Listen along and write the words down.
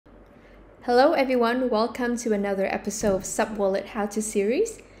Hello everyone, welcome to another episode of SubWallet How To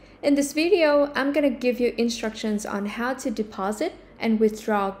series. In this video, I'm going to give you instructions on how to deposit and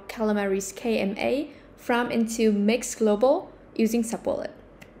withdraw Calamari's KMA from into MEXC Global using SubWallet.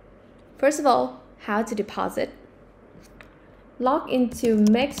 First of all, how to deposit. Log into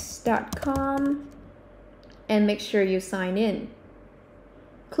MEXC.com and make sure you sign in.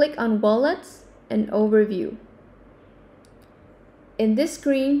 Click on Wallets and Overview. In this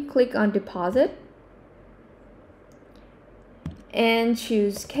screen, click on Deposit and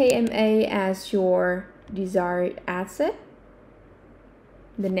choose KMA as your desired asset.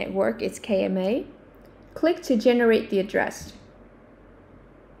 The network is KMA. Click to generate the address.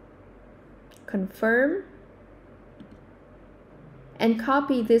 Confirm and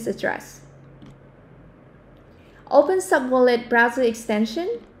copy this address. Open SubWallet browser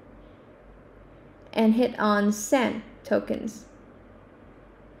extension and hit on Send Tokens.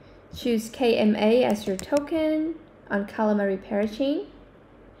 Choose KMA as your token on Calamari parachain.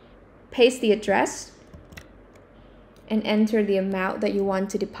 Paste the address and enter the amount that you want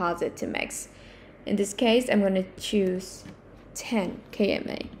to deposit to MEXC. In this case, I'm going to choose 10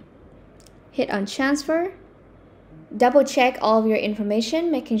 KMA. Hit on transfer. Double check all of your information,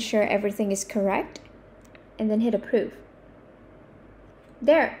 making sure everything is correct, and then hit approve.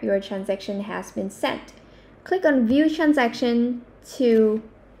 There, your transaction has been sent. Click on view transaction to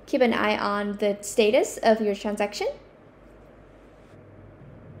keep an eye on the status of your transaction.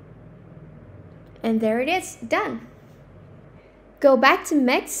 And there it is, done. Go back to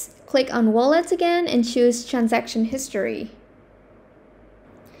MEXC, click on Wallets again and choose Transaction History.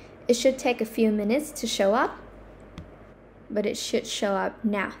 It should take a few minutes to show up, but it should show up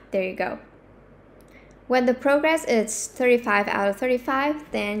now. There you go. When the progress is 35 out of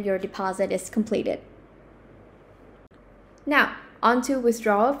 35, then your deposit is completed. Now, on to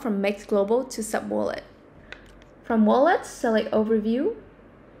withdrawal from MEXC Global to SubWallet. From Wallets, select Overview,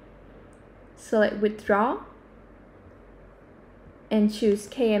 select Withdraw, and choose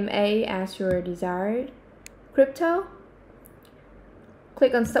KMA as your desired crypto.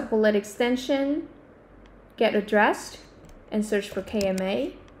 Click on SubWallet extension, Get Addressed, and search for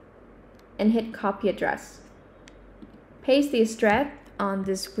KMA, and hit Copy Address. Paste the address on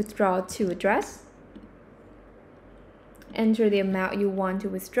this Withdraw to address. Enter the amount you want to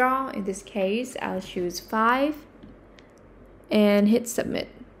withdraw. In this case, I'll choose 5 and hit submit.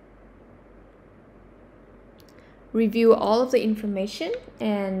 Review all of the information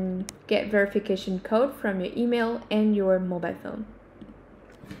and get verification code from your email and your mobile phone.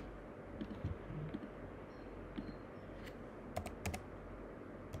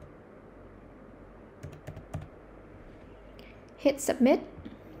 Hit submit.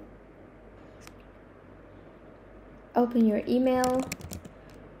 Open your email.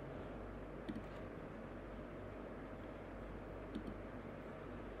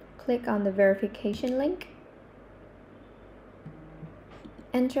 Click on the verification link.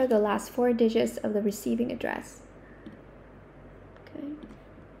 Enter the last 4 digits of the receiving address. Okay.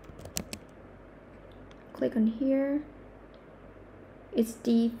 Click on here. It's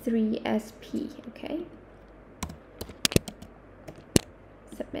D3SP, okay?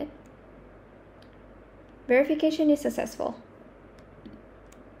 Submit. Verification is successful.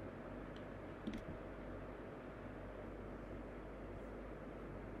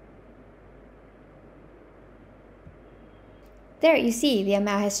 There you see the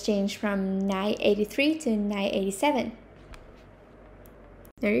amount has changed from 983 to 987.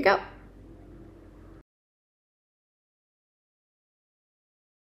 There you go.